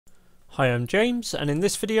Hi, I'm James, and in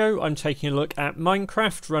this video I'm taking a look at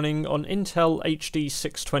Minecraft running on Intel HD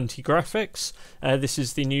 620 graphics. This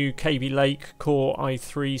is the new Kaby Lake Core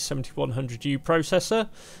i3-7100U processor,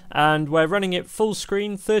 and we're running it full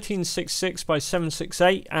screen 1366 by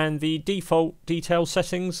 768 and the default detail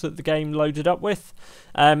settings that the game loaded up with.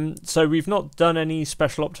 So we've not done any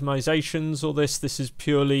special optimizations or this is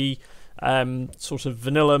purely sort of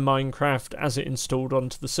vanilla Minecraft as it installed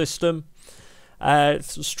onto the system.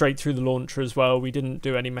 Straight through the launcher as well. We didn't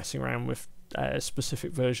do any messing around with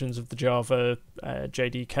specific versions of the Java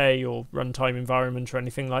JDK or runtime environment or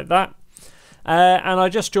anything like that. And I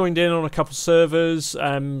just joined in on a couple servers,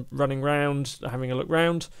 running around, having a look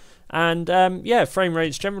round, and yeah, frame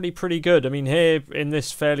rate's generally pretty good. I mean, here in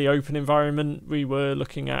this fairly open environment, we were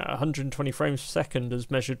looking at 120 frames per second as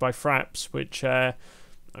measured by Fraps, which I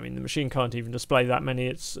mean, the machine can't even display that many.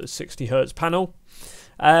 It's a 60 Hz panel.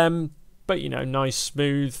 But you know, nice,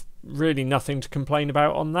 smooth, really nothing to complain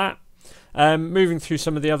about on that. Moving through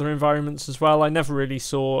some of the other environments as well, I never really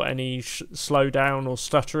saw any slowdown or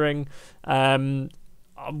stuttering.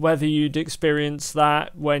 Whether you'd experience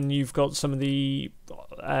that when you've got some of the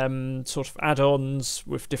sort of add-ons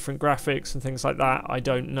with different graphics and things like that, I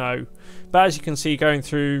don't know. But as you can see, going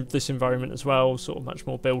through this environment as well, sort of much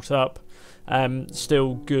more built up.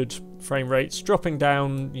 Still good frame rates, dropping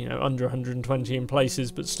down, you know, under 120 in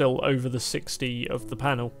places, but still over the 60 of the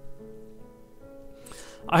panel.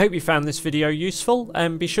 I hope you found this video useful,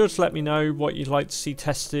 and be sure to let me know what you'd like to see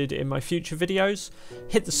tested in my future videos.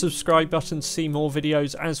 Hit the subscribe button to see more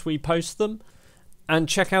videos as we post them, and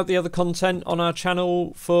check out the other content on our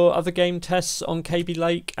channel for other game tests on Kaby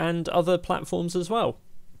Lake and other platforms as well.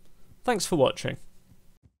 Thanks for watching.